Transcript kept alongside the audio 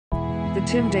The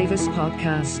Tim Davis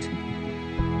Podcast.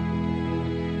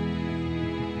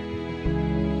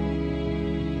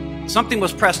 Something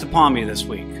was pressed upon me this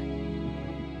week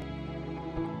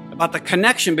about the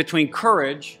connection between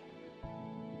courage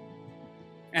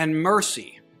and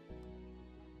mercy.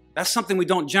 That's something we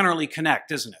don't generally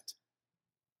connect, isn't it?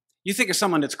 You think of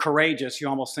someone that's courageous, you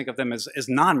almost think of them as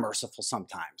non-merciful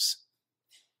sometimes.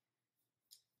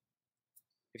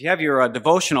 If you have your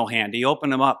devotional handy, open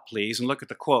them up, please, and look at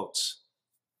the quotes.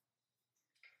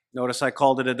 Notice I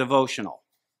called it a devotional.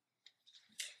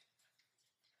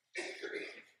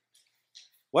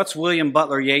 What's William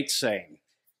Butler Yeats saying?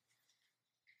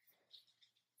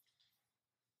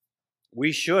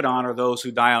 We should honor those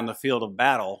who die on the field of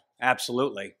battle,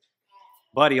 absolutely.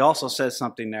 But he also says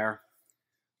something there.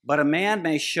 But a man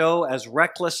may show as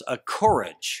reckless a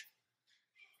courage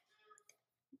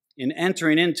in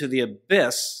entering into the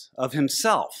abyss of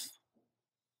himself.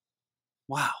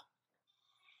 Wow.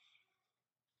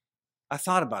 I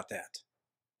thought about that.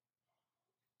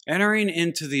 Entering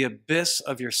into the abyss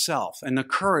of yourself and the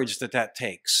courage that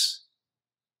takes.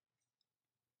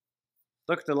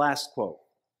 Look at the last quote.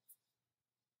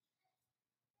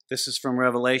 This is from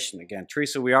Revelation again.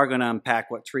 Teresa, we are going to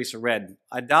unpack what Teresa read.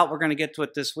 I doubt we're going to get to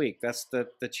it this week. That's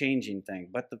the changing thing.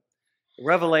 But the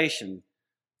Revelation,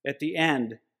 at the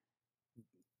end,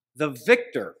 the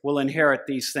victor will inherit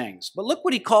these things. But look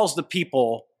what he calls the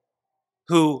people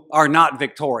who are not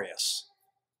victorious.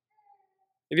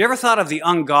 Have you ever thought of the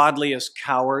ungodly as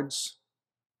cowards?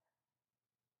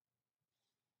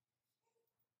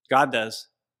 God does.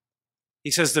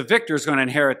 He says the victor is going to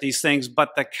inherit these things,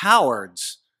 but the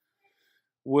cowards,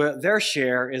 their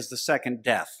share is the second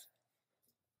death.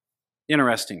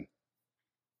 Interesting.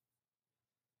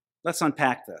 Let's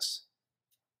unpack this.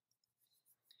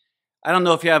 I don't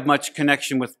know if you have much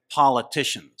connection with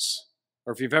politicians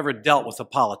or if you've ever dealt with a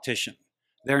politician.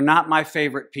 They're not my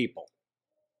favorite people.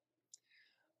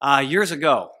 Years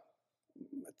ago,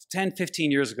 10,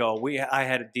 15 years ago, I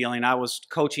had a dealing. I was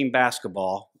coaching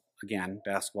basketball. Again,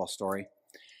 basketball story.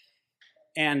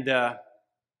 And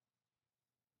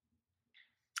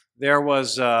there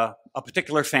was a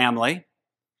particular family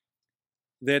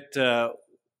that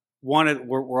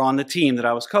were on the team that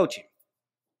I was coaching.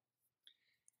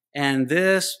 And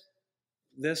this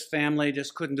family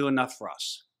just couldn't do enough for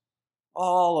us.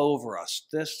 All over us.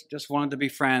 This just wanted to be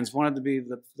friends, wanted to be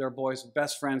their boys'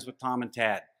 best friends with Tom and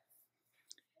Tad.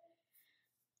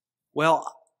 Well,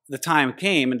 the time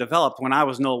came and developed when I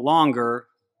was no longer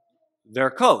their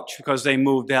coach because they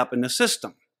moved up in the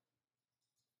system.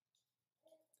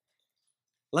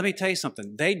 Let me tell you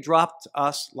something. They dropped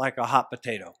us like a hot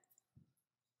potato.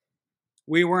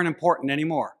 We weren't important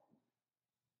anymore.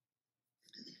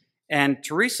 And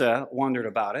Teresa wondered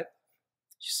about it.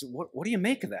 She said, what do you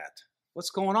make of that? What's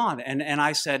going on? And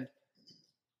I said,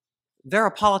 they're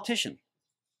a politician.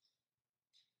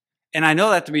 And I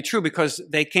know that to be true because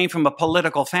they came from a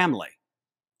political family.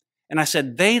 And I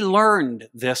said, they learned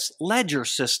this ledger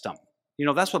system. You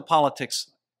know, that's what politics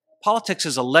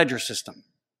is a ledger system.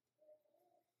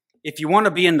 If you want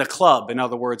to be in the club, in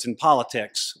other words, in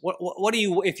politics,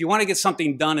 if you want to get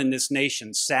something done in this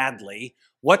nation, sadly,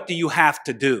 what do you have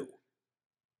to do?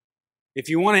 If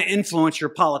you want to influence your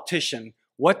politician,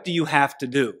 what do you have to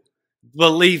do?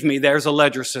 Believe me, there's a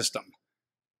ledger system.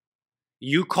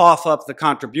 You cough up the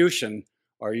contribution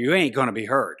or you ain't going to be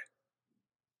heard.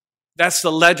 That's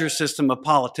the ledger system of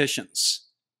politicians.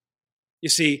 You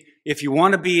see, if you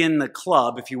want to be in the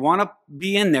club, if you want to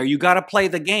be in there, you got to play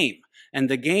the game. And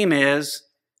the game is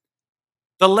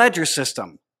the ledger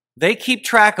system. They keep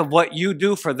track of what you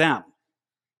do for them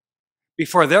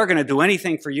before they're going to do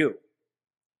anything for you.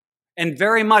 And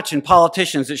very much in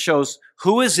politicians, it shows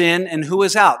who is in and who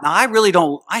is out. Now,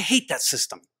 I hate that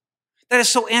system. That is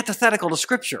so antithetical to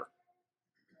Scripture.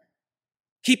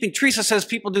 Teresa says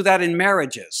people do that in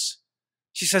marriages.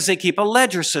 She says they keep a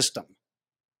ledger system.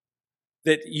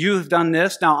 That you've done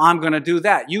this, now I'm going to do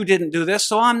that. You didn't do this,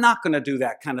 so I'm not going to do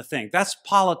that kind of thing. That's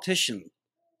politician.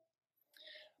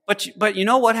 But you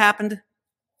know what happened?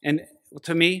 And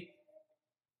to me,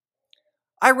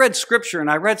 I read Scripture, and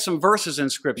I read some verses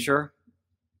in Scripture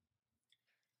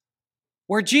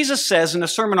where Jesus says in the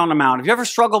Sermon on the Mount, have you ever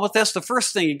struggled with this? The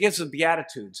first thing he gives the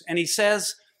Beatitudes, and he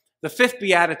says, the fifth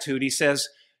Beatitude, he says,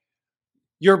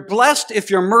 you're blessed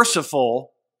if you're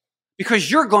merciful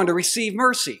because you're going to receive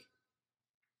mercy.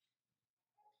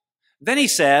 Then he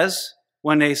says,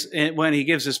 when he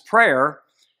gives his prayer,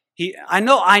 I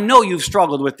know you've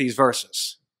struggled with these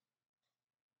verses.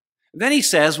 Then he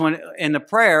says, when in the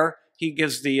prayer, he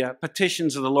gives the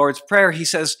petitions of the Lord's Prayer, he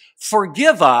says,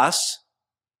 forgive us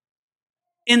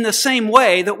in the same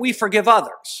way that we forgive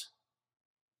others.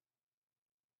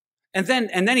 And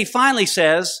then he finally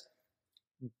says,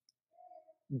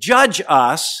 judge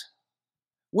us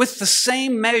with the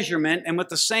same measurement and with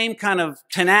the same kind of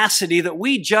tenacity that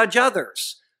we judge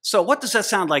others. So what does that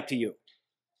sound like to you?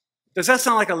 Does that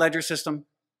sound like a ledger system?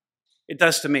 It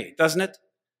does to me, doesn't it?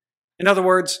 In other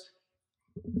words,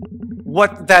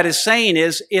 what that is saying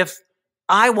is, if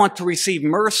I want to receive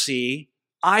mercy,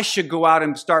 I should go out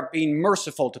and start being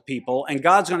merciful to people, and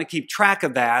God's going to keep track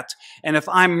of that. And if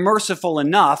I'm merciful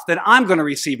enough, then I'm going to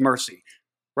receive mercy,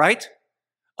 right?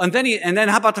 And then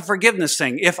how about the forgiveness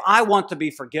thing? If I want to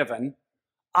be forgiven,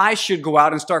 I should go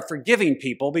out and start forgiving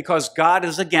people, because God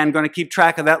is, again, going to keep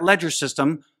track of that ledger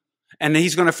system, and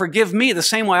he's going to forgive me the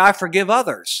same way I forgive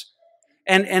others.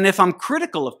 And if I'm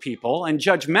critical of people and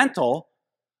judgmental,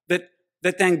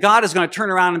 that then God is going to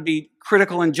turn around and be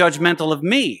critical and judgmental of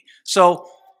me. So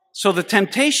the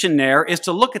temptation there is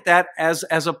to look at that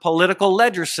as a political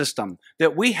ledger system,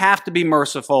 that we have to be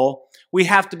merciful, we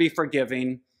have to be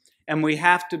forgiving, and we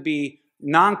have to be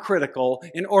non-critical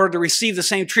in order to receive the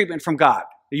same treatment from God.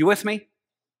 Are you with me?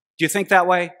 Do you think that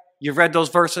way? You've read those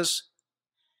verses?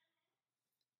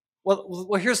 Well,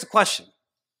 here's the question.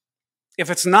 If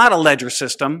it's not a ledger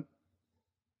system,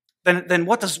 then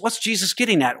what's Jesus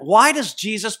getting at? Why does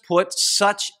Jesus put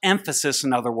such emphasis,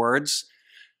 in other words,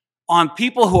 on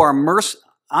people who are merciful?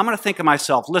 I'm going to think of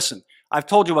myself, listen, I've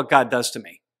told you what God does to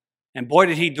me. And boy,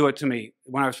 did he do it to me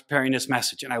when I was preparing this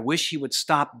message. And I wish he would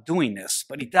stop doing this,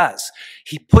 but he does.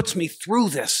 He puts me through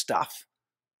this stuff.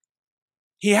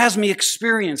 He has me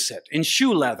experience it in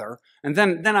shoe leather. And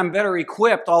then I'm better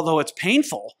equipped, although it's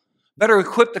painful, better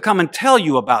equipped to come and tell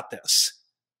you about this.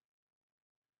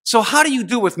 So how do you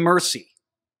do with mercy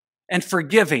and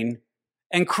forgiving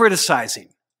and criticizing?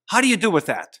 How do you do with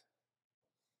that?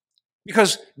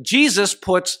 Because Jesus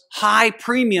puts high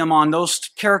premium on those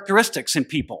characteristics in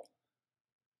people.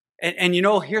 And you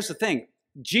know, here's the thing.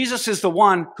 Jesus is the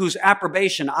one whose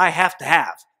approbation I have to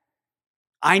have.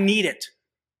 I need it.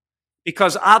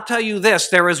 Because I'll tell you this,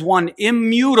 there is one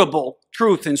immutable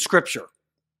truth in Scripture.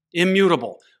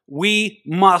 Immutable. We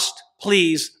must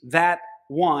please that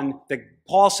one that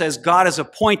Paul says God has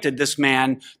appointed this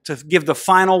man to give the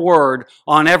final word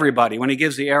on everybody. When he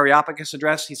gives the Areopagus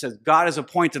address, he says, God has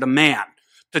appointed a man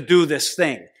to do this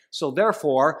thing. So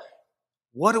therefore,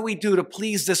 what do we do to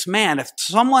please this man? If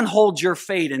someone holds your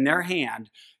fate in their hand,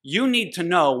 you need to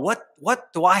know,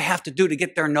 what do I have to do to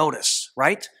get their notice,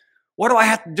 right? What do I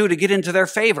have to do to get into their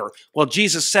favor? Well,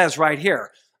 Jesus says right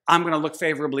here, I'm going to look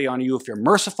favorably on you if you're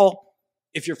merciful,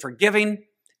 if you're forgiving,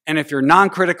 and if you're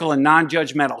non-critical and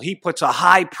non-judgmental. He puts a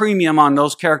high premium on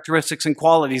those characteristics and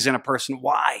qualities in a person.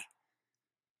 Why?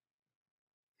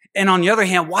 And on the other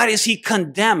hand, why does he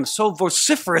condemn so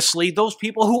vociferously those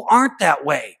people who aren't that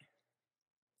way?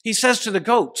 He says to the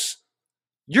goats,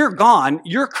 you're gone,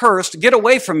 you're cursed, get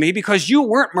away from me because you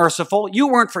weren't merciful, you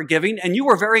weren't forgiving, and you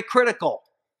were very critical.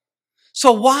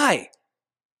 So why?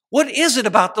 What is it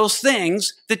about those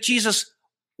things that Jesus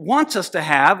wants us to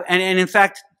have? And in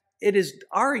fact, it is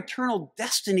our eternal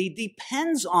destiny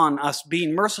depends on us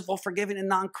being merciful, forgiving, and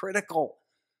non-critical.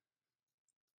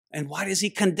 And why does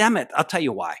he condemn it? I'll tell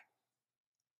you why.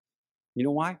 You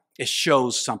know why? It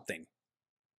shows something.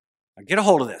 Now get a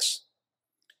hold of this.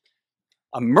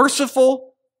 A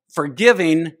merciful,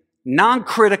 forgiving,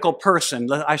 non-critical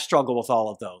person, I struggle with all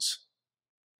of those.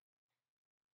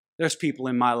 There's people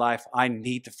in my life I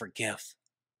need to forgive.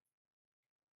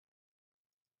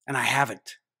 And I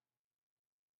haven't.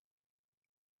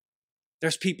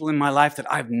 There's people in my life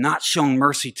that I've not shown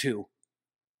mercy to.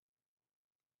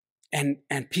 And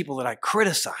people that I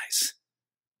criticize.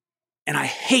 And I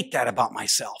hate that about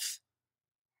myself.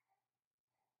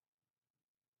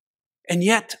 And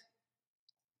yet,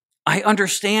 I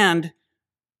understand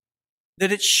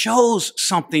that it shows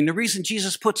something. The reason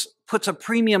Jesus puts a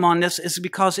premium on this is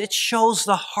because it shows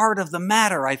the heart of the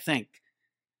matter, I think.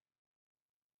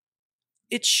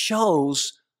 It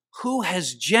shows who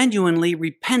has genuinely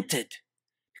repented,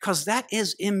 because that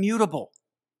is immutable.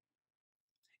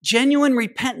 Genuine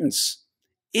repentance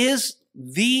is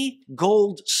the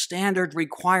gold standard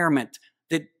requirement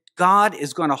that God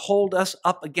is going to hold us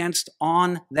up against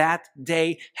on that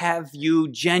day. Have you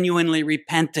genuinely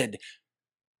repented?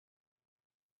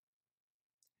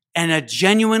 And a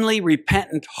genuinely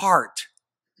repentant heart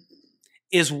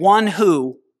is one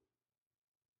who,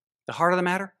 the heart of the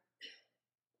matter,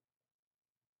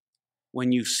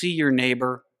 when you see your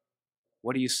neighbor,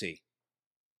 what do you see?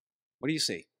 What do you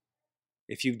see?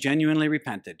 If you've genuinely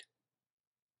repented,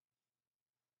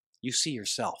 you see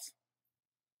yourself.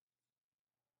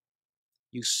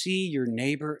 You see your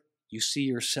neighbor you see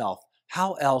yourself.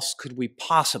 How else could we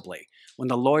possibly, when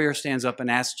the lawyer stands up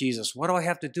and asks Jesus, what do I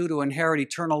have to do to inherit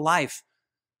eternal life?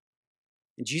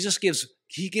 And Jesus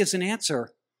gives an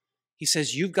answer. He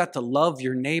says, you've got to love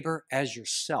your neighbor as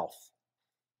yourself.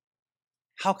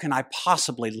 How can I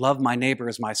possibly love my neighbor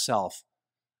as myself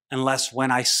unless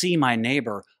when I see my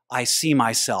neighbor, I see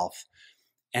myself?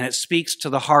 And it speaks to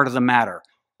the heart of the matter.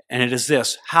 And it is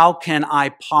this: how can I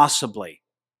possibly?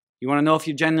 You want to know if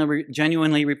you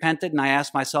genuinely repented? And I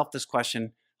ask myself this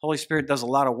question. Holy Spirit does a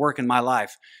lot of work in my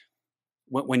life.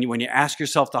 When you ask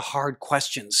yourself the hard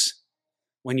questions,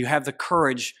 when you have the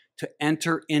courage to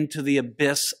enter into the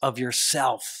abyss of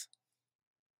yourself,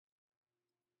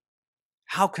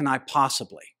 how can I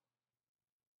possibly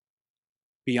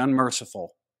be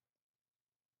unmerciful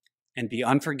and be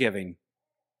unforgiving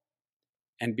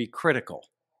and be critical?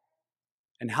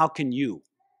 And how can you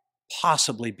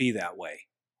possibly be that way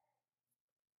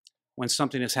when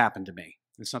something has happened to me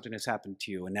and something has happened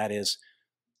to you? And that is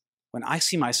when I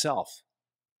see myself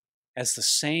as the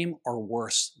same or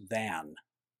worse than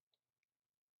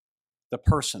the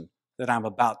person that I'm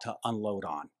about to unload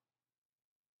on.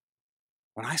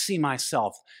 When I see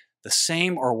myself the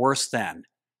same or worse than,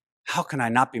 how can I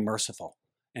not be merciful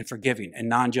and forgiving and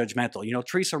non-judgmental? You know,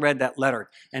 Teresa read that letter,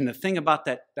 and the thing about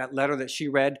that letter that she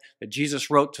read, that Jesus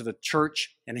wrote to the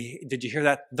church, and did you hear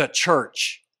that? The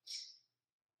church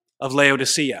of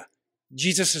Laodicea.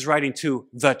 Jesus is writing to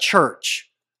the church,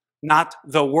 not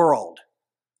the world.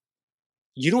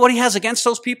 You know what he has against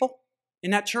those people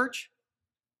in that church?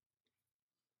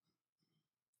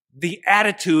 The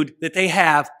attitude that they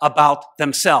have about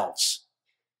themselves.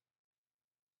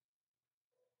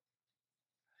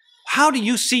 How do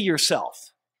you see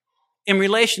yourself in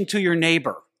relation to your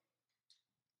neighbor?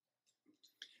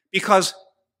 Because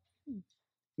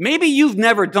maybe you've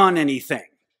never done anything.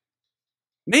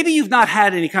 Maybe you've not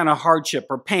had any kind of hardship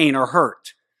or pain or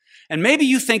hurt. And maybe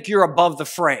you think you're above the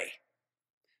fray.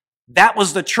 That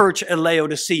was the church at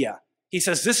Laodicea. He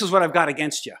says, this is what I've got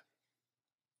against you.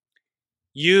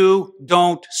 You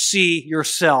don't see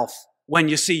yourself when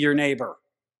you see your neighbor.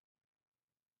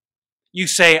 You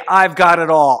say, I've got it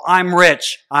all. I'm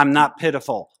rich. I'm not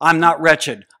pitiful. I'm not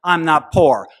wretched. I'm not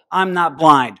poor. I'm not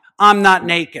blind. I'm not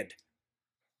naked.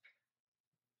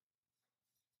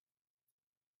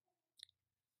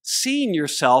 Seeing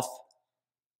yourself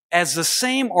as the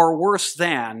same or worse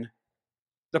than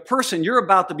the person you're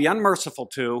about to be unmerciful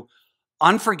to,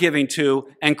 unforgiving to,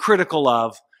 and critical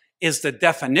of is the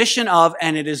definition of,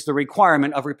 and it is the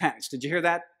requirement of repentance. Did you hear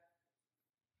that?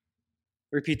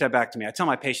 Repeat that back to me. I tell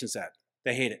my patients that.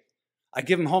 They hate it. I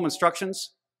give them home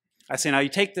instructions. I say, now you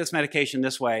take this medication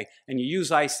this way, and you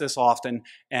use ice this often,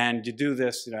 and you do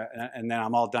this, and then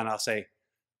I'm all done. I'll say,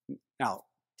 now,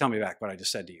 tell me back what I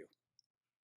just said to you.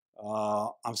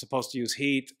 I'm supposed to use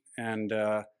heat, and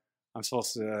I'm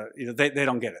supposed to, they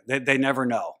don't get it. They never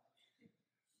know.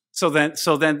 So then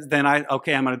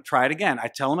okay, I'm going to try it again. I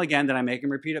tell them again, then I make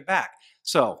them repeat it back.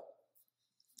 So,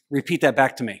 repeat that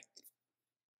back to me.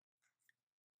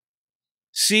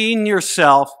 Seeing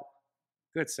yourself,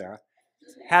 good, Sarah.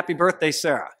 Happy birthday,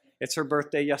 Sarah. It's her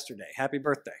birthday yesterday. Happy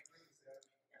birthday.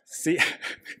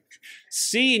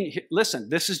 Listen,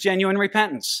 this is genuine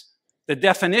repentance. The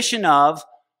definition of,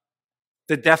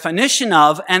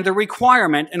 and the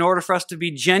requirement in order for us to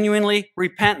be genuinely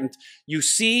repentant. You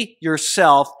see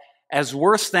yourself as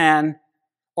worse than,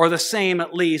 or the same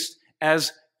at least,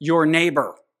 as your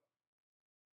neighbor.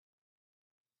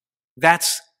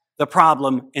 That's the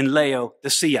problem in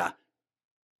Laodicea.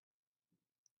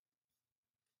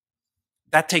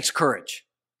 That takes courage.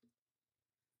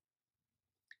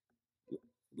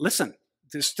 Listen,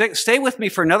 stay with me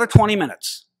for another 20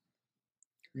 minutes.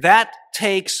 That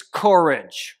takes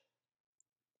courage.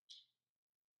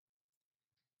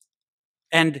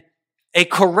 And a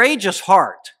courageous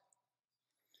heart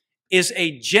is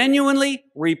a genuinely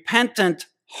repentant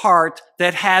heart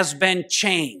that has been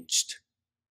changed.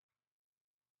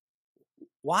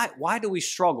 Why do we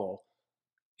struggle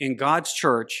in God's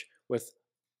church with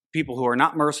people who are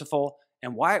not merciful?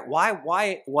 And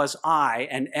why was I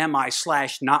and am I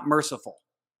 / not merciful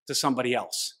to somebody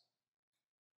else?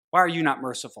 Why are you not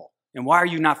merciful? And why are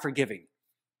you not forgiving?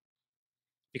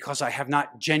 Because I have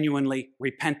not genuinely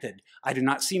repented. I do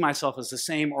not see myself as the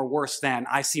same or worse than.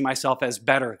 I see myself as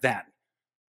better than.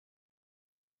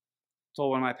 I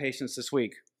told one of my patients this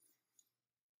week,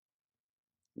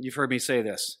 you've heard me say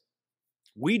this,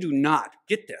 we do not,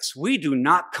 get this, we do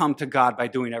not come to God by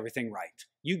doing everything right.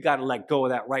 You got to let go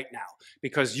of that right now,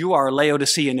 because you are a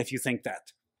Laodicean if you think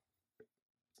that.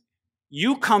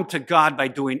 You come to God by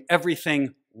doing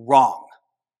everything wrong.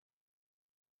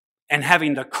 and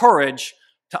having the courage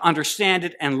to understand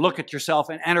it and look at yourself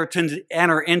and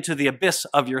enter into the abyss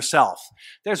of yourself.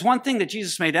 There's one thing that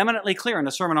Jesus made eminently clear in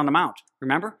the Sermon on the Mount.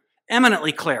 Remember?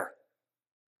 Eminently clear.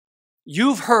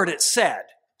 You've heard it said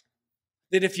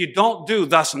that if you don't do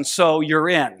thus and so, you're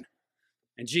in.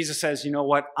 And Jesus says, you know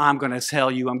what? I'm going to tell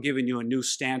you, I'm giving you a new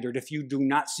standard. If you do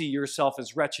not see yourself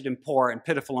as wretched and poor and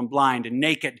pitiful and blind and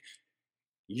naked,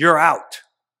 you're out.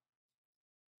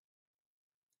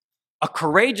 A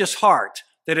courageous heart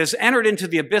that has entered into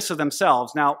the abyss of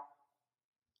themselves. Now,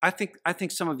 I think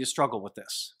some of you struggle with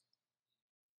this.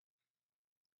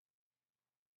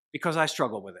 Because I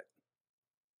struggle with it.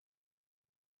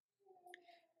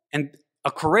 And a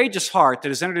courageous heart that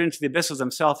has entered into the abyss of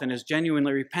themselves and is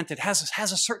genuinely repented has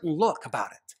a certain look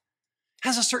about it,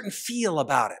 has a certain feel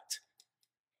about it.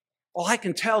 Well, I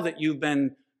can tell that you've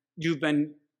been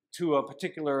to a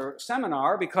particular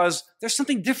seminar because there's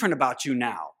something different about you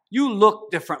now. You look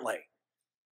differently.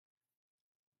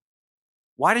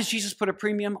 Why does Jesus put a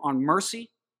premium on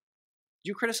mercy? Do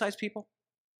you criticize people?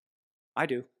 I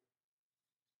do.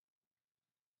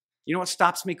 You know what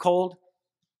stops me cold?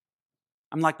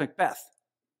 I'm like Macbeth.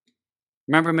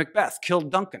 Remember Macbeth killed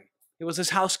Duncan. It was his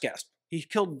house guest. He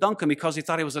killed Duncan because he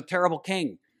thought he was a terrible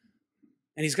king.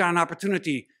 And he's got an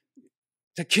opportunity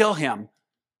to kill him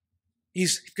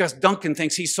because Duncan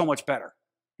thinks he's so much better.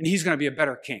 And he's going to be a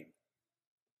better king.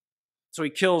 So he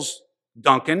kills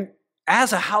Duncan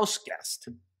as a house guest.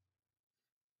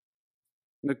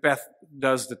 Macbeth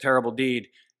does the terrible deed,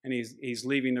 and he's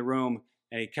leaving the room,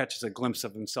 and he catches a glimpse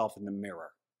of himself in the mirror.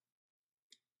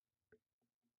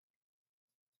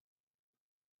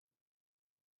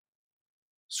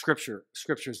 Scripture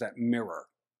is that mirror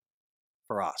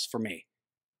for us, for me.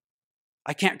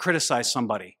 I can't criticize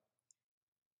somebody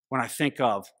when I think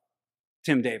of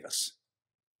Tim Davis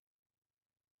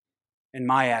and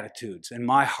my attitudes and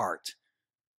my heart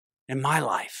and my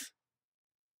life.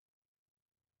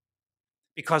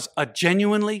 Because a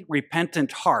genuinely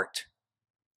repentant heart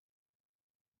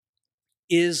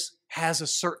has a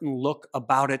certain look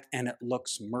about it, and it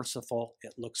looks merciful,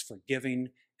 it looks forgiving,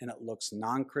 and it looks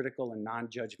non-critical and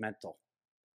non-judgmental.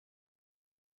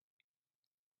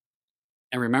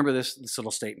 And remember this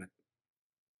little statement.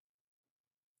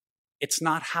 It's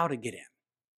not how to get in,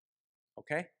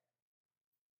 okay?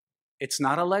 It's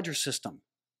not a ledger system.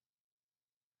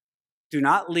 Do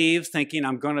not leave thinking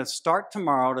I'm going to start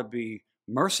tomorrow to be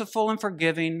merciful and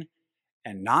forgiving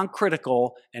and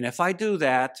non-critical, and if I do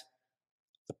that,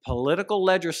 the political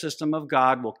ledger system of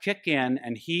God will kick in,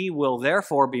 and he will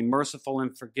therefore be merciful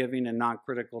and forgiving and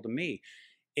non-critical to me.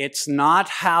 It's not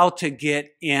how to get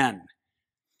in,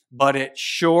 but it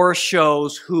sure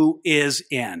shows who is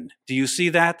in. Do you see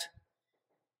that?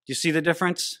 Do you see the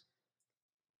difference?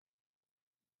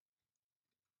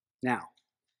 Now,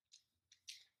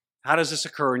 how does this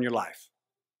occur in your life?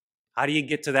 How do you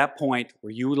get to that point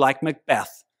where you, like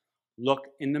Macbeth, look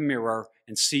in the mirror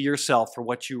and see yourself for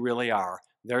what you really are?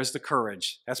 There's the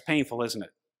courage. That's painful, isn't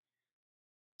it?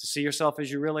 To see yourself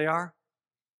as you really are?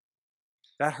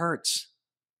 That hurts.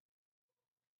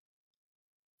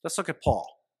 Let's look at Paul.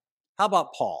 How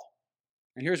about Paul?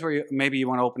 And here's where maybe you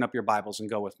want to open up your Bibles and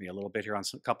go with me a little bit here on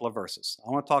a couple of verses.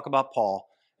 I want to talk about Paul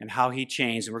and how he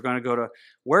changed. And we're going to go to,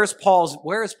 where is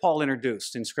Paul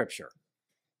introduced in Scripture?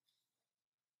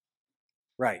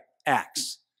 Right,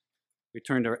 Acts. We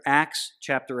turn to Acts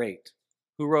chapter 8.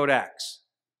 Who wrote Acts?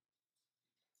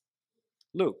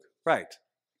 Luke, right.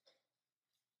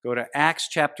 Go to Acts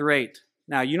chapter 8.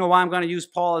 Now, you know why I'm going to use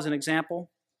Paul as an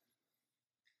example?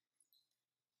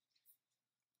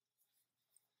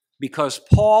 Because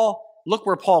Paul, look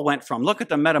where Paul went from. Look at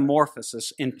the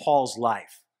metamorphosis in Paul's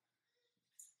life.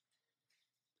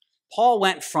 Paul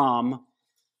went from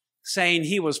saying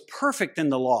he was perfect in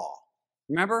the law.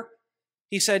 Remember?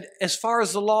 He said, as far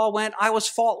as the law went, I was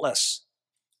faultless.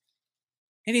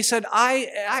 And he said,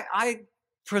 I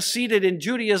proceeded in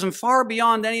Judaism far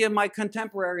beyond any of my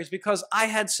contemporaries because I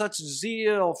had such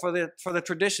zeal for the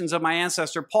traditions of my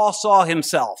ancestor. Paul saw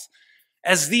himself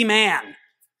as the man.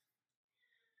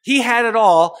 He had it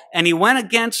all, and he went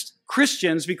against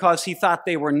Christians because he thought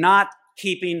they were not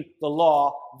keeping the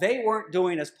law. They weren't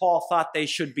doing as Paul thought they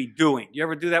should be doing. You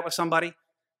ever do that with somebody?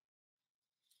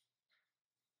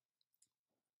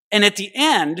 And at the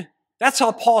end, that's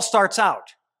how Paul starts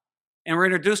out. And we're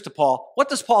introduced to Paul. What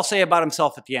does Paul say about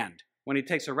himself at the end when he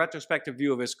takes a retrospective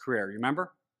view of his career? You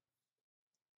remember?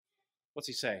 What's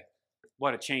he say?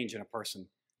 What a change in a person.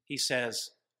 He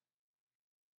says,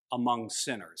 among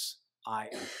sinners, I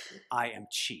am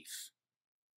chief.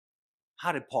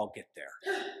 How did Paul get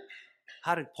there?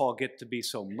 How did Paul get to be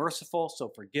so merciful,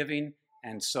 so forgiving,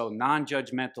 and so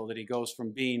non-judgmental that he goes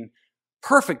from being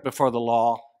perfect before the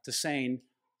law to saying,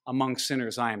 among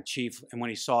sinners I am chief. And when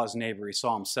he saw his neighbor, he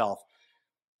saw himself.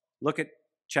 Look at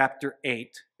chapter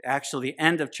 8, actually the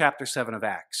end of chapter 7 of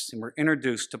Acts, and we're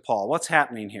introduced to Paul. What's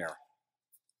happening here?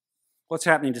 What's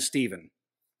happening to Stephen?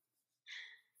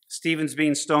 Stephen's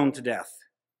being stoned to death.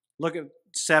 Look at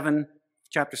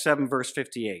chapter 7, verse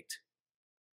 58.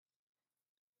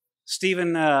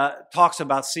 Stephen talks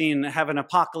about having an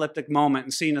apocalyptic moment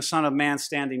and seeing the Son of Man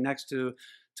standing next to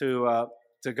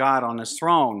God on his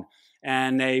throne.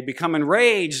 And they become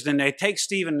enraged, and they take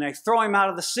Stephen and they throw him out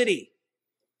of the city.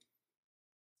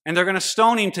 And they're going to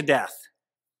stone him to death.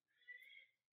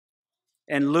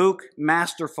 And Luke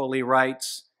masterfully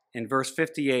writes in verse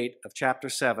 58 of chapter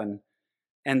 7,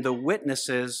 and the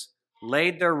witnesses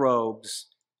laid their robes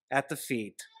at the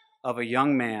feet of a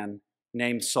young man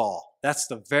named Saul. That's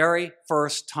the very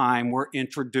first time we're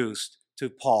introduced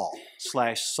to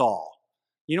Paul/Saul.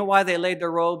 You know why they laid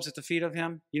their robes at the feet of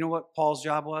him? You know what Paul's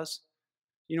job was?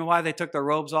 You know why they took their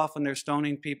robes off when they're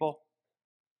stoning people?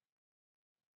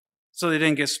 So they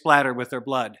didn't get splattered with their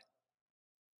blood.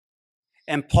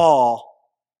 And Paul,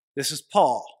 this is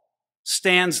Paul,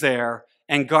 stands there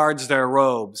and guards their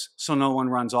robes so no one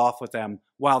runs off with them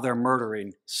while they're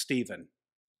murdering Stephen.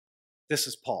 This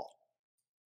is Paul.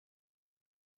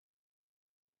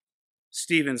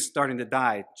 Stephen's starting to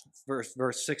die,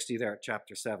 verse 60 there at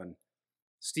chapter 7.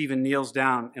 Stephen kneels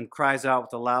down and cries out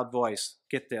with a loud voice,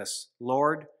 get this,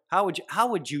 Lord, how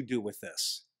would you do with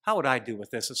this? How would I do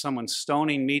with this if someone's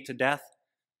stoning me to death?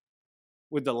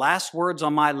 Would the last words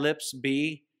on my lips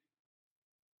be,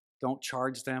 don't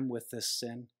charge them with this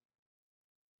sin?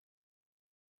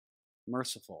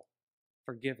 Merciful,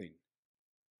 forgiving,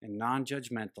 and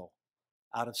non-judgmental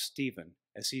out of Stephen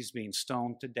as he's being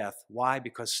stoned to death. Why?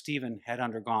 Because Stephen had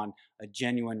undergone a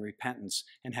genuine repentance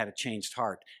and had a changed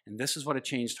heart. And this is what a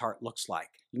changed heart looks like.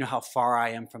 You know how far I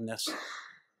am from this?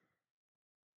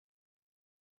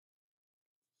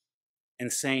 In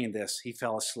saying this, he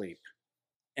fell asleep.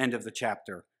 End of the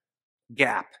chapter.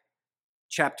 Gap.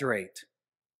 Chapter 8.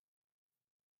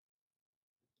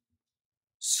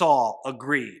 Saul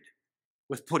agreed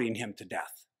with putting him to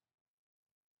death.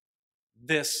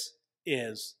 This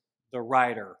is the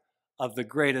writer of the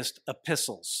greatest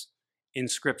epistles in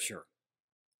Scripture.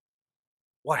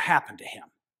 What happened to him?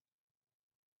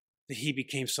 That he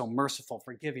became so merciful,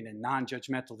 forgiving, and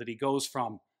non-judgmental that he goes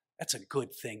from, that's a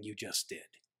good thing you just did.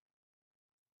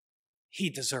 He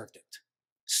deserved it.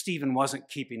 Stephen wasn't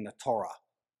keeping the Torah.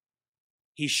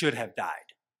 He should have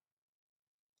died.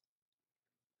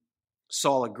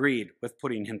 Saul agreed with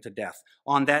putting him to death.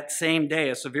 On that same day,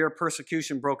 a severe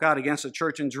persecution broke out against the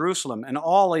church in Jerusalem, and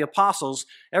all the apostles,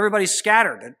 everybody's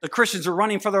scattered. The Christians are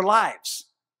running for their lives.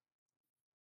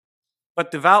 But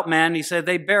devout men, he said,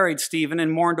 they buried Stephen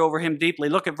and mourned over him deeply.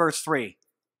 Look at verse 3.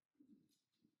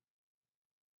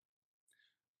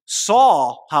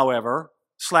 Saul, however,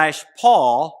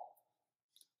 /Paul,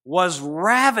 was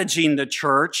ravaging the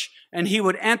church, and he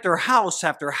would enter house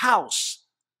after house,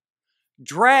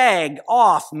 drag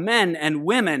off men and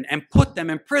women and put them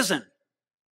in prison.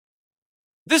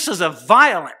 This is a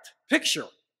violent picture.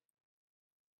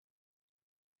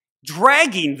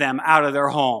 Dragging them out of their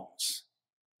homes,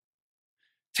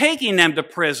 taking them to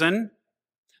prison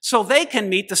so they can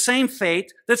meet the same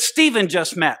fate that Stephen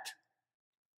just met.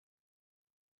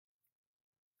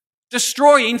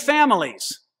 Destroying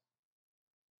families.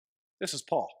 This is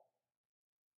Paul.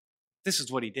 This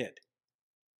is what he did.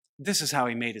 This is how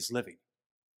he made his living.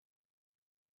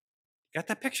 Got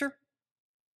that picture?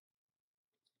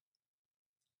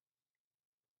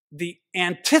 The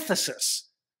antithesis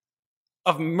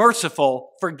of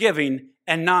merciful, forgiving,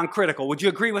 and non-critical. Would you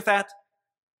agree with that?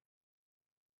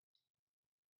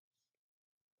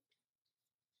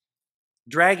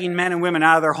 Dragging men and women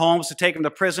out of their homes to take them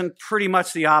to prison, pretty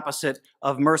much the opposite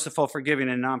of merciful, forgiving,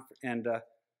 and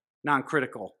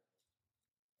non-critical.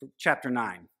 Chapter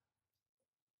 9.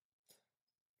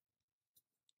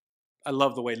 I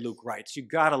love the way Luke writes. You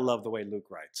gotta love the way Luke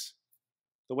writes.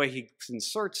 The way he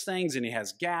inserts things and he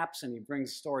has gaps and he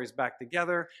brings stories back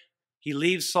together. He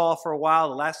leaves Saul for a while.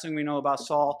 The last thing we know about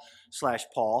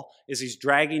Saul/Paul is he's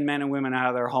dragging men and women out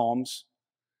of their homes,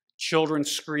 children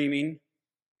screaming,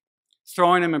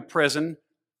 throwing them in prison,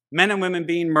 men and women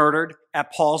being murdered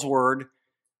at Paul's word.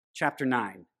 Chapter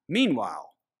 9.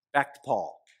 Meanwhile, back to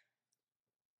Paul.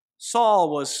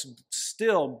 Saul was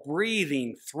still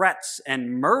breathing threats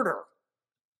and murder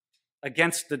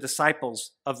against the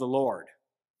disciples of the Lord.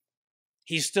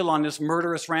 He's still on this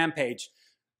murderous rampage.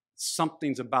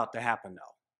 Something's about to happen,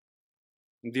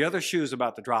 though. The other shoe's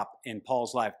about to drop in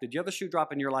Paul's life. Did the other shoe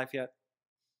drop in your life yet?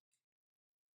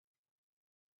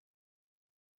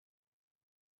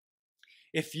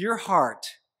 If your heart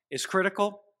is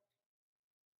critical,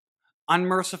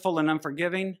 unmerciful, and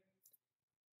unforgiving,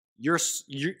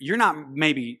 you're not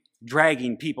maybe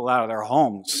dragging people out of their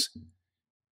homes,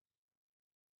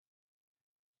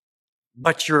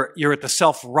 but you're at the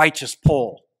self-righteous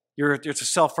pole. You're at the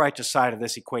self-righteous side of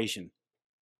this equation.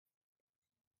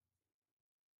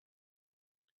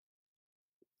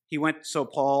 So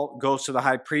Paul goes to the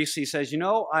high priest. He says,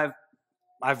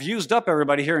 I've used up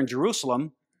everybody here in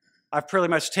Jerusalem. I've pretty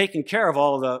much taken care of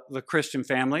all of the Christian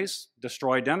families,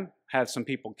 destroyed them, had some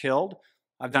people killed.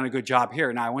 I've done a good job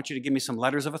here. Now I want you to give me some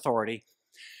letters of authority.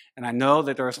 And I know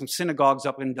that there are some synagogues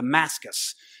up in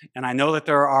Damascus. And I know that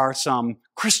there are some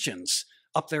Christians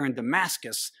up there in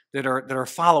Damascus that are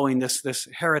following this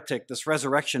heretic, this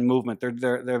resurrection movement. They've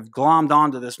glommed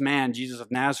onto this man, Jesus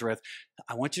of Nazareth.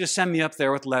 I want you to send me up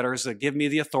there with letters that give me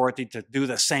the authority to do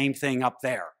the same thing up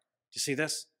there. Do you see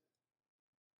this?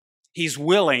 He's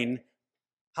willing.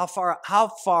 How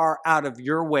far out of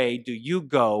your way do you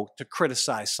go to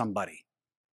criticize somebody?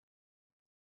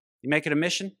 You make it a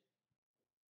mission?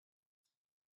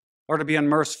 Or to be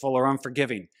unmerciful or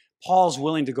unforgiving? Paul's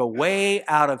willing to go way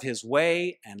out of his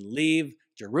way and leave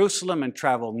Jerusalem and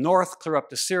travel north, clear up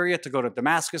to Syria, to go to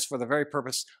Damascus for the very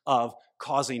purpose of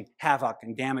causing havoc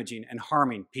and damaging and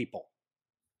harming people.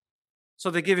 So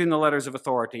they give him the letters of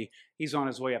authority. He's on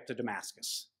his way up to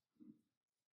Damascus.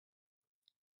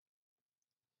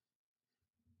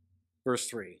 Verse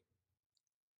 3.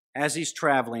 As he's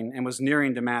traveling and was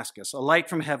nearing Damascus, a light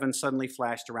from heaven suddenly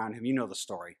flashed around him. You know the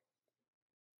story.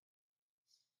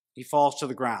 He falls to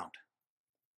the ground.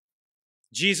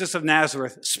 Jesus of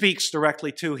Nazareth speaks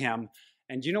directly to him.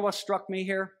 And do you know what struck me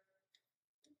here?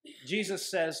 Jesus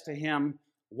says to him,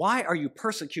 "Why are you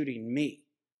persecuting me?"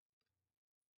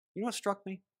 You know what struck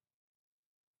me?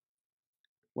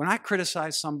 When I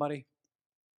criticize somebody,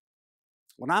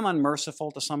 when I'm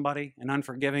unmerciful to somebody and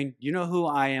unforgiving, you know who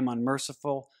I am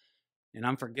unmerciful and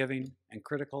unforgiving and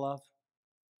critical of?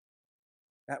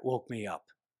 That woke me up.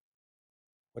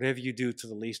 Whatever you do to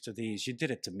the least of these, you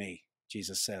did it to me,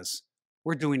 Jesus says.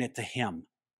 We're doing it to him.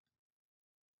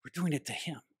 We're doing it to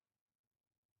him.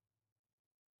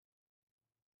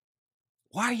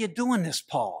 Why are you doing this,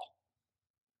 Paul?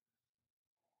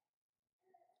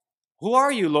 Who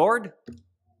are you, Lord?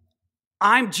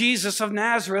 I'm Jesus of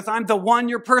Nazareth. I'm the one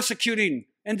you're persecuting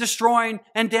and destroying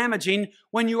and damaging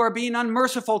when you are being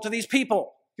unmerciful to these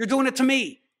people. You're doing it to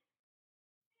me.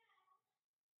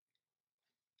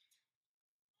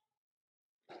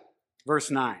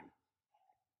 Verse 9.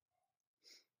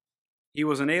 He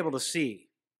was unable to see.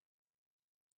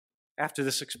 After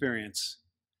this experience,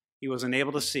 he was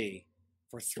unable to see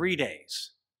for 3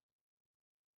 days.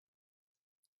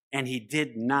 And he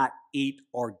did not eat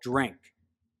or drink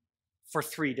for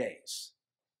 3 days.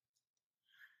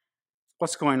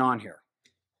 What's going on here?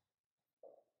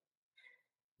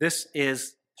 This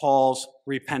is Paul's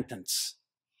repentance.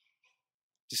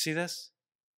 Do you see this?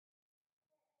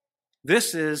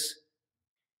 This is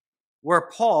where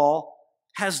Paul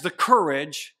has the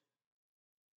courage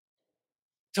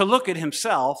to look at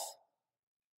himself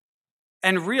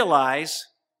and realize,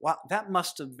 wow, that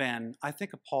must have been, I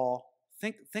think of Paul,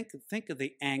 think of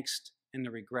the angst and the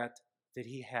regret that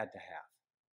he had to have.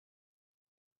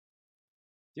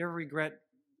 Do you ever regret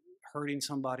hurting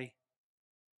somebody?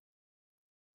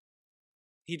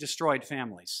 He destroyed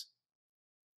families.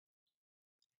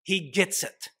 He gets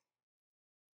it.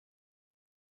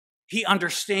 He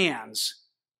understands.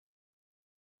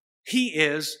 He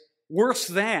is worse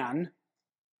than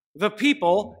the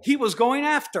people he was going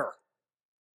after.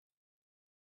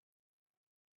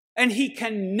 And he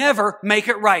can never make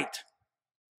it right.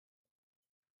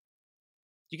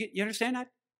 You understand that?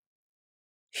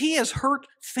 He has hurt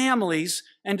families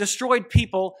and destroyed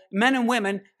people, men and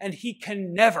women, and he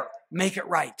can never make it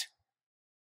right.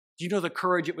 Do you know the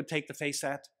courage it would take to face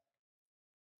that?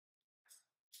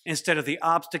 Instead of the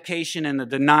obfuscation and the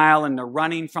denial and the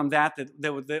running from that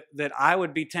I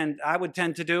would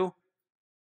tend to do,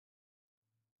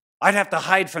 I'd have to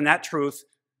hide from that truth.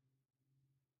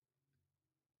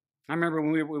 I remember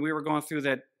when we were going through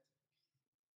that,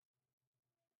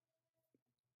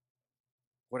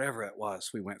 whatever it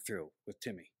was we went through with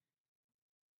Timmy.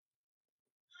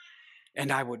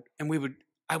 And I would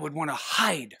want to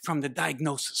hide from the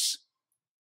diagnosis.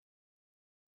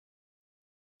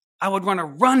 I would want to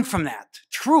run from that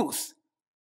truth.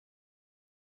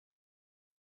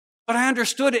 But I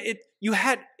understood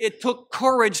it took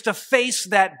courage to face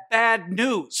that bad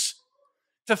news,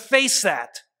 to face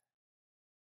that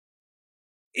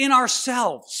in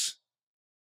ourselves.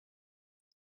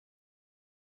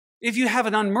 If you have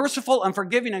an unmerciful,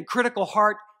 unforgiving, and critical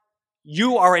heart,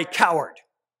 You are a coward.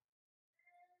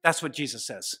 That's what Jesus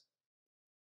says.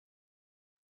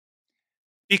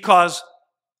 Because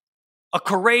a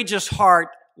courageous heart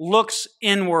looks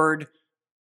inward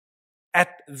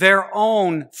at their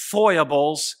own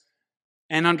foibles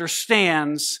and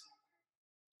understands,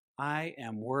 I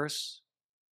am worse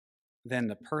than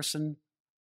the person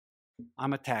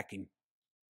I'm attacking.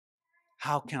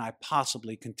 How can I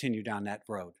possibly continue down that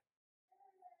road?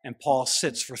 And Paul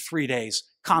sits for 3 days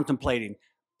contemplating.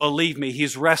 Believe me,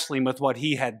 he's wrestling with what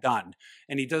he had done.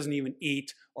 And he doesn't even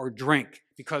eat or drink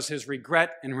because his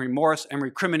regret and remorse and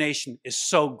recrimination is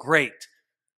so great.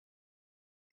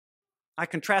 I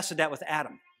contrasted that with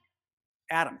Adam.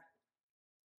 Adam.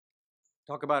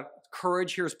 Talk about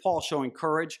courage. Here's Paul showing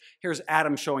courage. Here's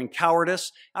Adam showing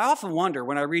cowardice. I often wonder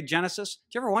when I read Genesis,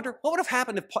 do you ever wonder what would have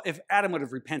happened if Adam would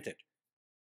have repented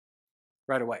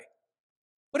right away?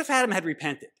 What if Adam had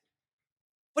repented?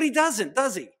 But he doesn't,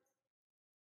 does he?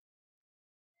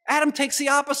 Adam takes the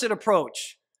opposite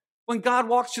approach. When God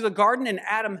walks through the garden and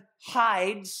Adam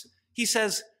hides, he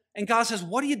says, and God says,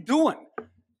 what are you doing?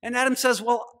 And Adam says,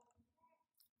 well,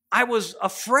 I was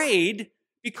afraid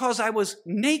because I was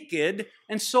naked,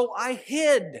 and so I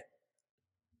hid.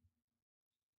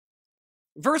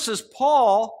 Versus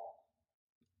Paul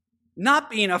not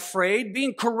being afraid,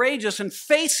 being courageous and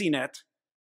facing it.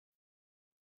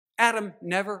 Adam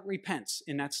never repents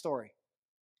in that story.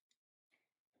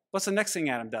 What's the next thing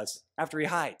Adam does after he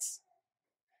hides?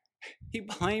 He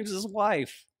blames his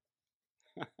wife.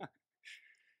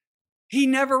 He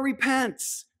never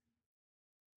repents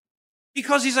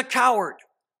because he's a coward.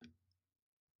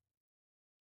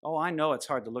 Oh, I know it's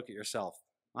hard to look at yourself.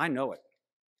 I know it.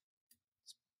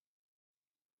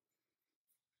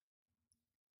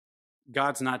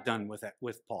 God's not done with that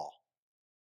with Paul.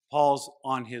 Paul's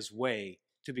on his way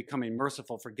to becoming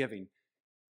merciful, forgiving,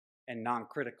 and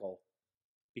non-critical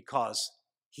because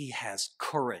he has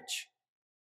courage.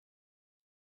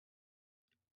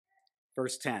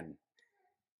 Verse 10.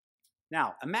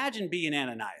 Now, imagine being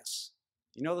Ananias.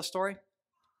 You know the story?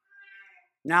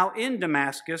 Now in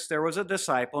Damascus there was a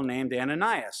disciple named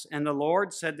Ananias, and the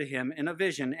Lord said to him in a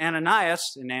vision,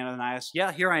 Ananias,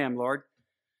 yeah, here I am, Lord.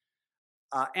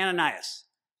 Ananias,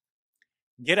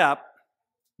 get up,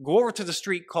 go over to the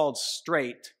street called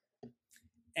Straight,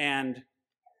 and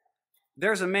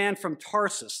there's a man from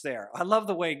Tarsus there. I love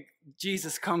the way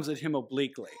Jesus comes at him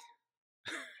obliquely.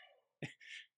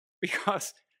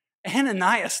 Because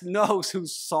Ananias knows who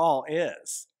Saul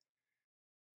is.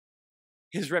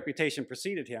 His reputation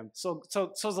preceded him. So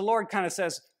the Lord kind of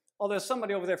says, oh, there's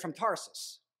somebody over there from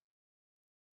Tarsus.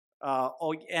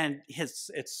 And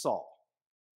it's Saul.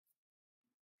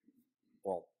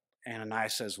 Well,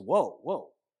 Ananias says, whoa,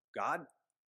 God,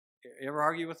 you ever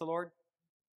argue with the Lord?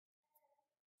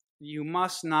 You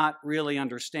must not really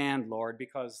understand, Lord,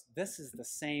 because this is the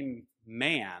same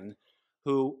man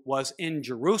who was in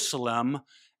Jerusalem,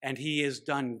 and he has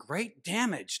done great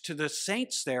damage to the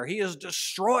saints there. He has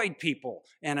destroyed people,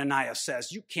 Ananias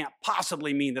says. You can't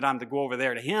possibly mean that I'm to go over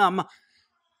there to him.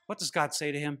 What does God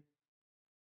say to him?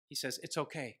 He says, it's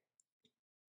okay,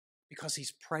 because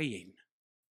he's praying.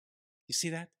 You see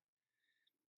that?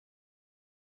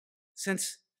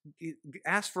 Since he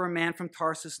asked for a man from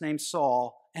Tarsus named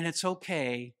Saul, and it's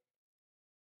okay,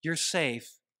 you're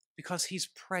safe, because he's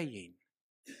praying.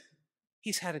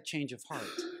 He's had a change of heart.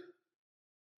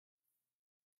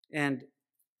 And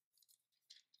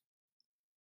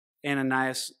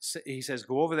Ananias, he says,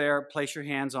 go over there, place your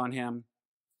hands on him,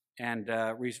 and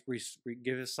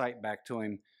give his sight back to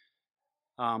him.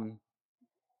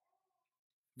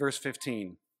 Verse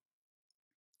 15.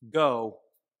 Go.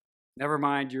 Never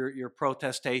mind your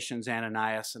protestations,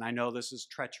 Ananias, and I know this is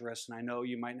treacherous, and I know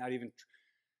you might not even...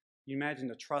 You imagine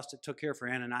the trust it took here for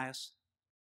Ananias?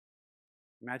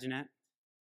 Imagine that.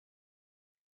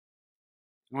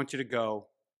 I want you to go.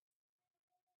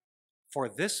 For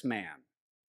this man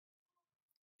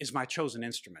is my chosen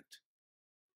instrument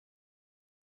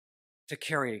to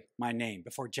carry my name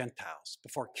before Gentiles,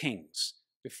 before kings,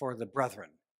 before the brethren.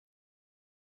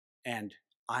 And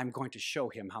I'm going to show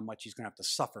him how much he's going to have to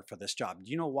suffer for this job.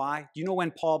 Do you know why? Do you know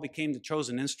when Paul became the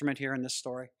chosen instrument here in this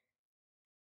story?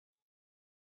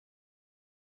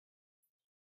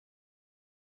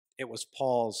 It was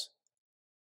Paul's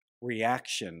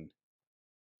reaction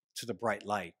to the bright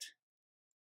light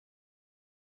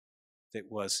that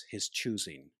was his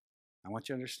choosing. I want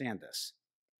you to understand this.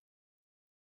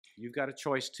 You've got a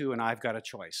choice too, and I've got a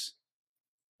choice.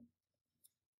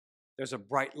 There's a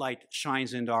bright light that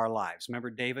shines into our lives. Remember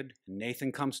David?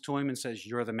 Nathan comes to him and says,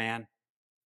 you're the man.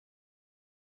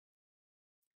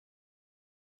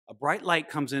 A bright light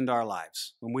comes into our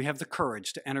lives when we have the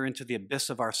courage to enter into the abyss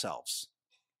of ourselves.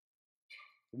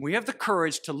 When we have the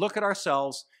courage to look at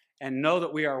ourselves and know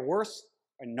that we are worse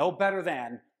and no better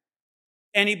than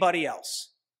anybody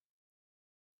else.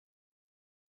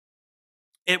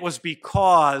 It was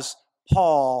because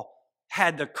Paul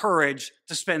had the courage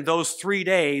to spend those 3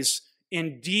 days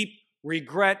in deep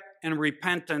regret and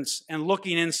repentance and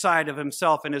looking inside of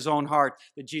himself and his own heart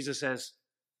that Jesus says,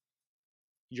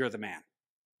 "You're the man."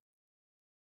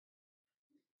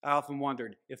 I often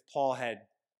wondered if Paul had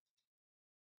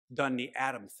done the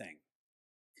Adam thing.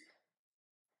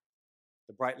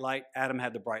 The bright light, Adam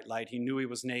had the bright light. He knew he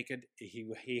was naked.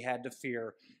 He had to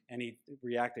fear, and he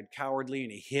reacted cowardly,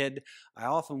 and he hid. I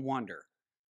often wonder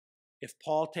if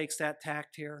Paul takes that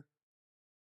tact here,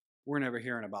 we're never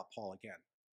hearing about Paul again.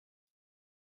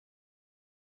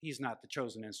 He's not the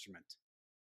chosen instrument.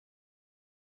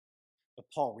 But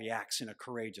Paul reacts in a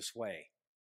courageous way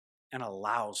and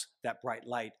allows that bright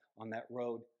light on that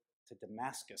road to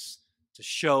Damascus to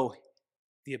show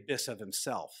the abyss of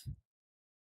himself.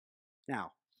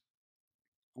 Now,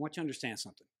 I want you to understand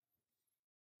something.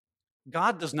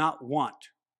 God does not want,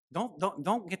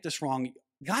 don't get this wrong,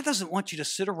 God doesn't want you to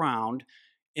sit around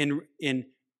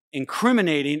in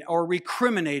incriminating or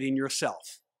recriminating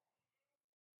yourself.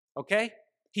 Okay?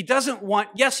 He doesn't want,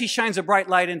 yes, he shines a bright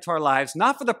light into our lives,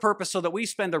 not for the purpose so that we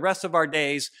spend the rest of our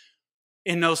days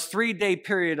in those 3-day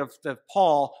period of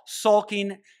Paul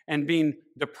sulking and being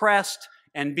depressed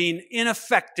and being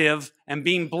ineffective and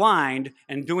being blind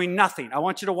and doing nothing. I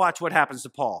want you to watch what happens to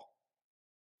Paul.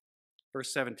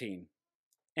 Verse 17.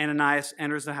 Ananias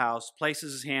enters the house,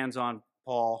 places his hands on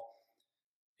Paul,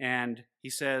 and he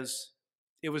says,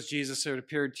 "It was Jesus who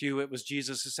appeared to you. It was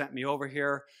Jesus who sent me over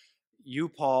here. You,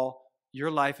 Paul, your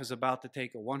life is about to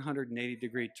take a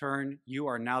 180-degree turn. You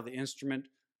are now the instrument."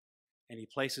 And he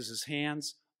places his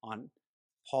hands on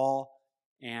Paul,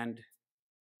 and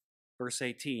verse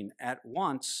 18, at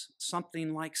once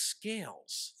something like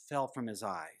scales fell from his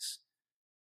eyes,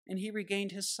 and he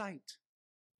regained his sight.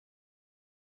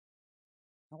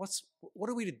 Now, what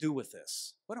are we to do with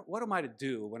this? What am I to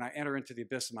do when I enter into the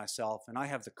abyss of myself and I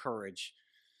have the courage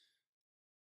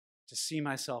to see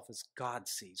myself as God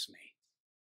sees me?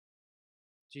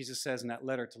 Jesus says in that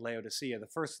letter to Laodicea,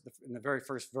 in the very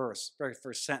first verse, very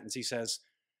first sentence, he says,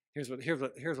 here's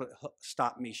what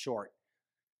stopped me short.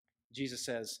 Jesus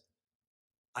says,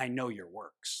 "I know your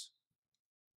works."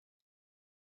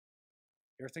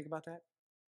 You ever think about that?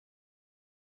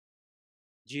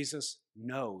 Jesus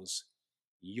knows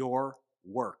your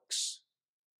works.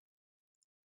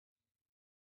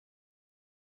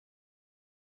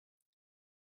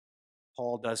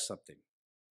 Paul does something.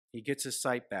 He gets his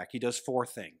sight back. He does 4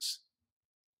 things.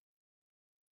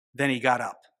 Then he got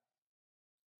up.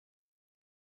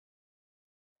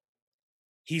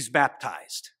 He's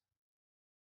baptized.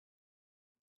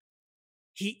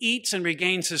 He eats and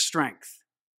regains his strength.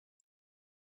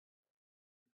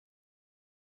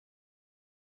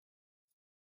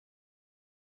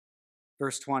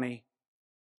 Verse 20,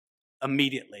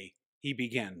 immediately he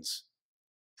begins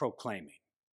proclaiming.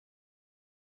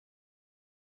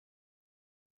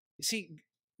 You see,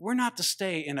 we're not to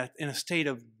stay in a state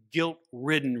of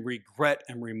guilt-ridden regret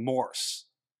and remorse.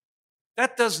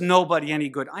 That does nobody any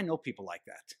good. I know people like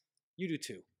that. You do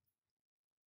too.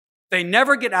 They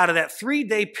never get out of that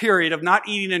 3-day period of not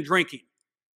eating and drinking.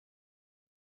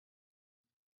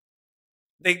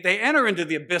 They enter into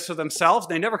the abyss of themselves.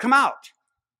 They never come out.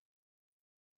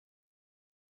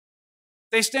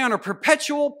 They stay on a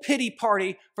perpetual pity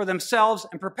party for themselves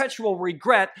and perpetual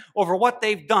regret over what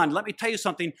they've done. Let me tell you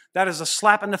something. That is a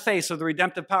slap in the face of the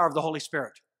redemptive power of the Holy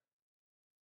Spirit.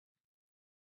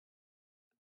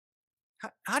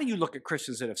 How do you look at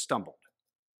Christians that have stumbled?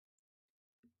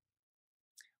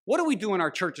 What do we do in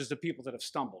our churches to people that have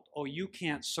stumbled? Oh, you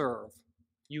can't serve.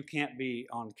 You can't be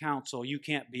on council. You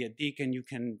can't be a deacon. You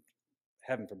can,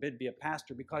 heaven forbid, be a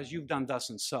pastor because you've done thus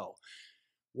and so.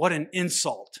 What an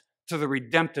insult to the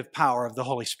redemptive power of the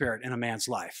Holy Spirit in a man's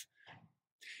life.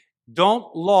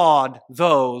 Don't laud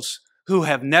those who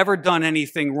have never done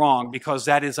anything wrong, because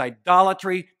that is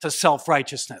idolatry to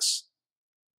self-righteousness.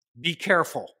 Be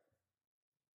careful.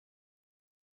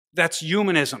 That's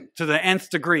humanism to the nth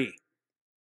degree.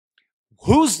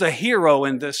 Who's the hero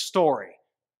in this story?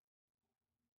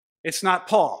 It's not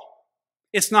Paul.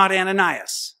 It's not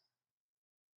Ananias.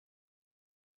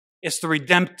 It's the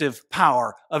redemptive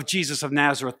power of Jesus of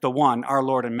Nazareth, the one, our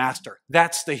Lord and Master.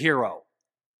 That's the hero.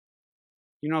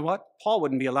 You know what? Paul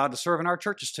wouldn't be allowed to serve in our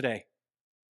churches today.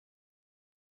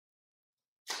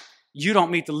 You don't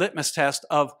meet the litmus test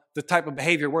of the type of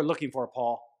behavior we're looking for,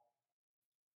 Paul.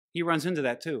 He runs into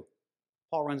that too.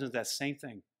 Paul runs into that same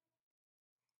thing.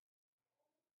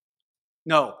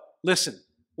 No, listen.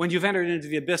 When you've entered into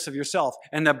the abyss of yourself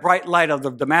and the bright light of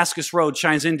the Damascus Road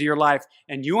shines into your life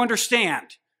and you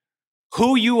understand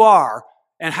who you are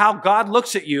and how God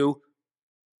looks at you,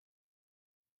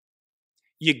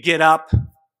 you get up,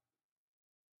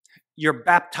 you're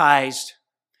baptized,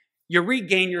 you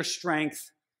regain your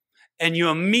strength, and you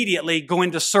immediately go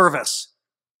into service.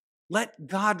 Let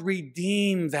God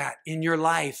redeem that in your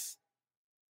life.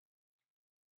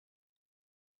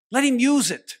 Let Him use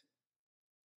it.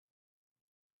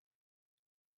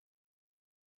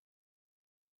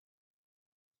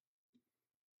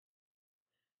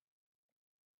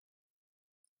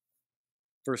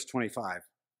 Verse 25.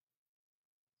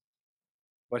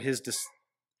 But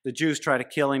the Jews try to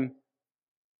kill him,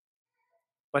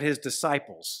 but his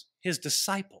disciples,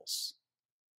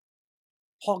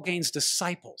 Paul gains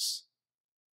disciples.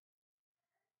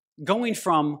 Going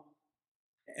from,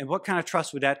 and what kind of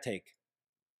trust would that take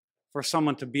for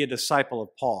someone to be a disciple of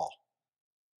Paul?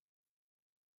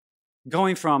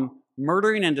 Going from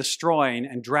murdering and destroying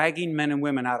and dragging men and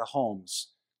women out of homes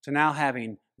to now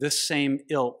having this same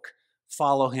ilk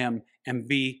follow him and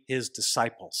be his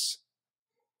disciples.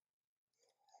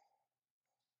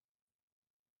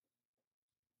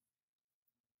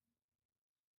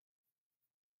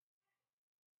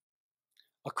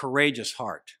 A courageous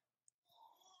heart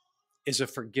is a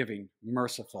forgiving,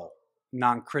 merciful,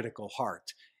 non-critical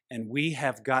heart. And we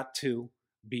have got to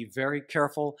be very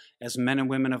careful as men and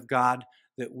women of God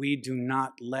that we do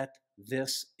not let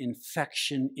this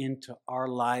infection into our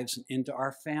lives and into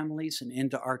our families and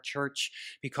into our church.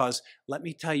 Because let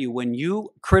me tell you, when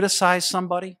you criticize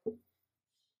somebody,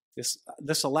 this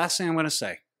is the last thing I'm going to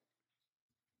say.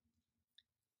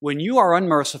 When you are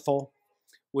unmerciful,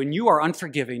 when you are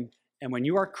unforgiving, and when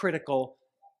you are critical,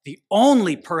 the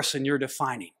only person you're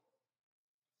defining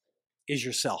is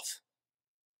yourself.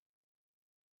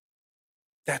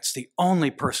 That's the only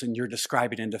person you're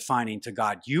describing and defining to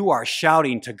God. You are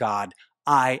shouting to God,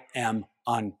 I am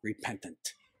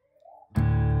unrepentant.